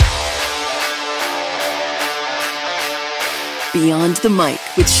Beyond the Mic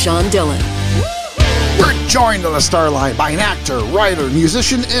with Sean Dillon. We're joined on the star line by an actor, writer,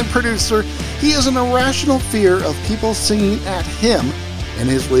 musician, and producer. He has an irrational fear of people singing at him, and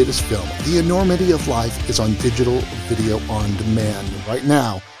his latest film, The Enormity of Life, is on digital video on demand right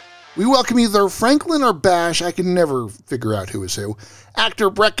now. We welcome either Franklin or Bash. I can never figure out who is who.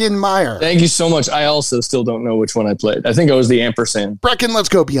 Actor Breckin Meyer. Thank you so much. I also still don't know which one I played. I think I was the ampersand. Breckin, let's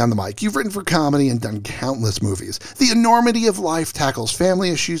go beyond the mic. You've written for comedy and done countless movies. The Enormity of Life tackles family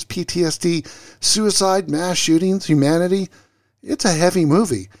issues, PTSD, suicide, mass shootings, humanity. It's a heavy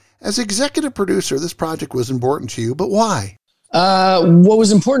movie. As executive producer, this project was important to you, but why? What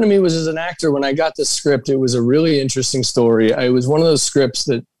was important to me was, as an actor, when I got the script, it was a really interesting story. It was one of those scripts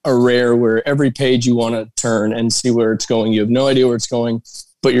that are rare, where every page you want to turn and see where it's going. You have no idea where it's going,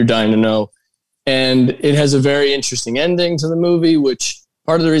 but you're dying to know. And it has a very interesting ending to the movie, which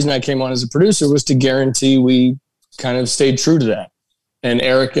part of the reason I came on as a producer was to guarantee we kind of stayed true to that. And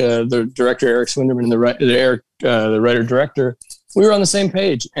Eric, the director, Eric Swinderman, and the writer-director, we were on the same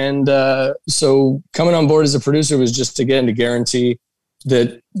page. And so coming on board as a producer was just, again, to guarantee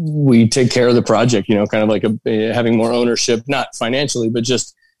that we take care of the project, you know, kind of like having more ownership, not financially, but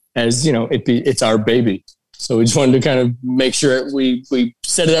just as, you know, it's our baby. So we just wanted to kind of make sure we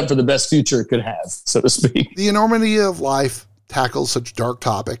set it up for the best future it could have, so to speak. The Enormity of Life tackles such dark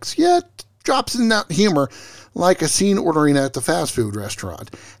topics, yet drops in that humor, like a scene ordering at the fast food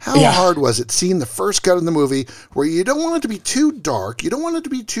restaurant. How hard was it seeing the first cut of the movie where you don't want it to be too dark, you don't want it to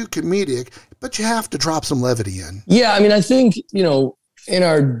be too comedic, but you have to drop some levity in? Yeah, I mean, I think, you know, in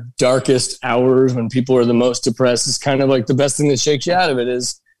our darkest hours when people are the most depressed, it's kind of like the best thing that shakes you out of it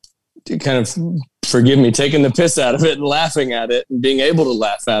is to kind of, forgive me, taking the piss out of it and laughing at it and being able to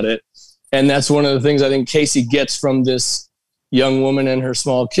laugh at it. And that's one of the things I think Casey gets from this young woman and her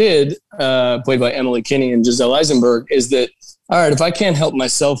small kid, played by Emily Kinney and Giselle Eisenberg, is that, all right, if I can't help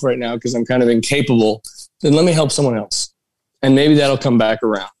myself right now because I'm kind of incapable, then let me help someone else. And maybe that'll come back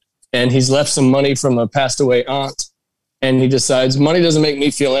around. And he's left some money from a passed away aunt. And he decides money doesn't make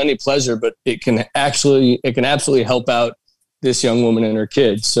me feel any pleasure, but it can absolutely help out this young woman and her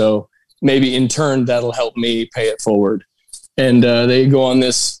kid. So maybe in turn, that'll help me pay it forward. And they go on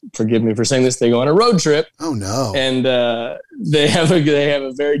this, forgive me for saying this, they go on a road trip. Oh, no. And they have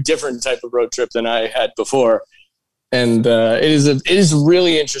a very different type of road trip than I had before. And it is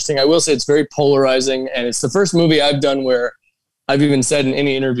really interesting. I will say it's very polarizing. And it's the first movie I've done where I've even said in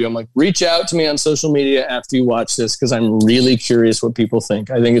any interview, I'm like, reach out to me on social media after you watch this, because I'm really curious what people think.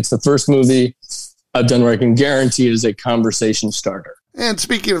 I think it's the first movie I've done where I can guarantee it is a conversation starter. And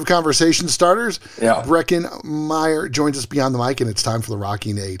speaking of conversation starters, Breckin Meyer joins us beyond the mic, and it's time for the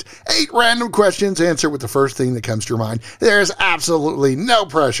Rocking 8. 8 random questions. Answer with the first thing that comes to your mind. There's absolutely no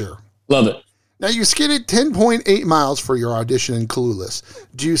pressure. Love it. Now, you skated 10.8 miles for your audition in Clueless.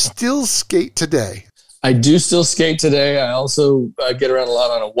 Do you still skate today? I do still skate today. I also get around a lot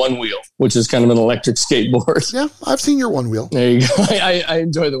on a one wheel, which is kind of an electric skateboard. Yeah, I've seen your one wheel. There you go. I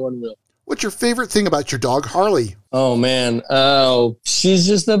enjoy the one wheel. What's your favorite thing about your dog, Harley? Oh, man. Oh, she's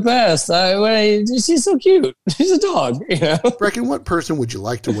just the best. She's so cute. She's a dog, you know. Breckin, what person would you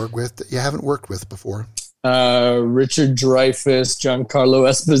like to work with that you haven't worked with before? Richard Dreyfuss, Giancarlo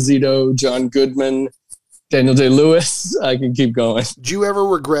Esposito, John Goodman, Daniel Day-Lewis. I can keep going. Do you ever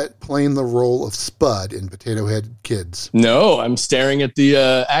regret playing the role of Spud in Potato Head Kids? No, I'm staring at the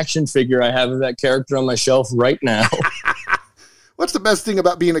action figure I have of that character on my shelf right now. What's the best thing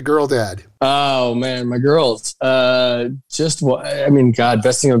about being a girl dad? Oh, man, my girls. Best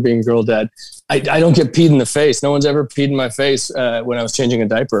thing about being a girl dad. I don't get peed in the face. No one's ever peed in my face when I was changing a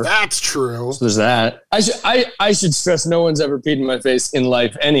diaper. That's true. So there's that. I should stress no one's ever peed in my face in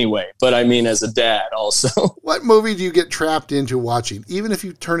life anyway, but I mean as a dad also. What movie do you get trapped into watching, even if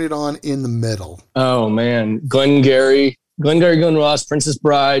you turn it on in the middle? Oh, man. Glengarry Glen Ross, Princess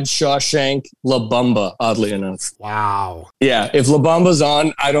Bride, Shawshank, La Bamba, oddly enough. Wow. Yeah, if La Bamba's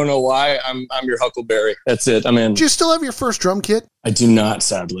on, I don't know why, I'm your Huckleberry. That's it. I'm in. Do you still have your first drum kit? I do not,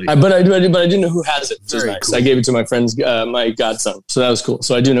 sadly. But I do know who has it, which is nice. Cool. I gave it to my friend's, my godson, so that was cool.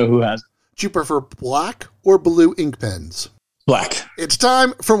 So I do know who has it. Do you prefer black or blue ink pens? Black. It's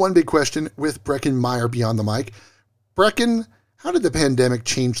time for One Big Question with Breckin Meyer beyond the mic. Breckin, how did the pandemic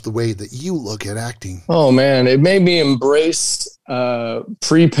change the way that you look at acting? Oh, man, it made me embrace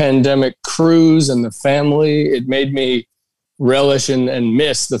pre-pandemic cruise and the family. It made me relish and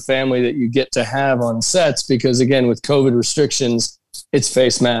miss the family that you get to have on sets because, again, with COVID restrictions, it's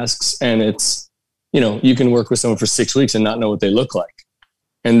face masks and it's, you can work with someone for 6 weeks and not know what they look like.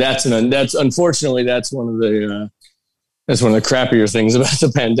 And that's unfortunately, that's one of the crappier things about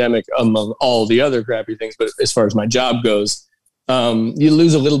the pandemic among all the other crappy things. But as far as my job goes, you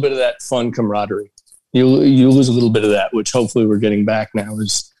lose a little bit of that fun camaraderie. You lose a little bit of that, which hopefully we're getting back now.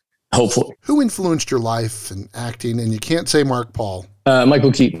 Is hopefully. Who influenced your life in acting? And you can't say Mark Paul.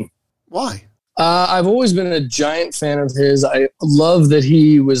 Michael Keaton. Why? I've always been a giant fan of his. I love that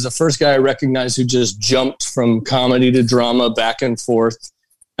he was the first guy I recognized who just jumped from comedy to drama back and forth.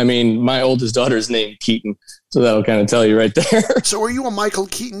 I mean, my oldest daughter's named Keaton, so that'll kind of tell you right there. So are you a Michael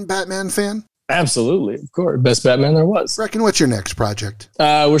Keaton Batman fan? Absolutely, of course. Best Batman there was. Reckon, what's your next project?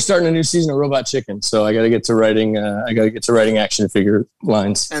 We're starting a new season of Robot Chicken, so I got to get to writing. Action figure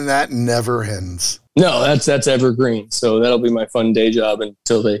lines, and that never ends. No, that's evergreen. So that'll be my fun day job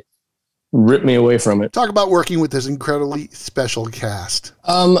until they rip me away from it. Talk about working with this incredibly special cast.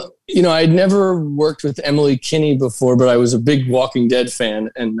 I'd never worked with Emily Kinney before, but I was a big Walking Dead fan,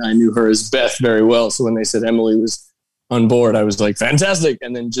 and I knew her as Beth very well. So when they said Emily was on board, I was like, fantastic.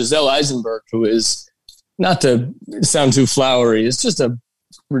 And then Giselle Eisenberg, who is, not to sound too flowery, is just a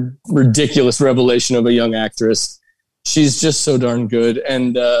ridiculous revelation of a young actress. She's just so darn good.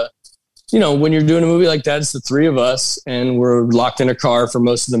 And, when you're doing a movie like that, it's the three of us and we're locked in a car for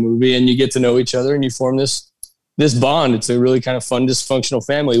most of the movie and you get to know each other and you form this bond. It's a really kind of fun, dysfunctional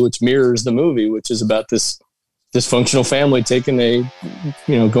family, which mirrors the movie, which is about this dysfunctional family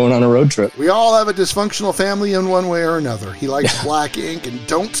going on a road trip. We all have a dysfunctional family in one way or another. He likes black ink, and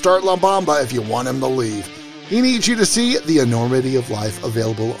don't start La Bamba if you want him to leave. He needs you to see The Enormity of Life,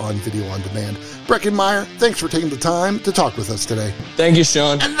 available on video on demand. Breckin Meyer, thanks for taking the time to talk with us today. Thank you,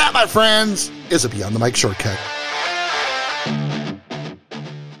 Sean. And that, my friends, is a Beyond the Mic shortcut.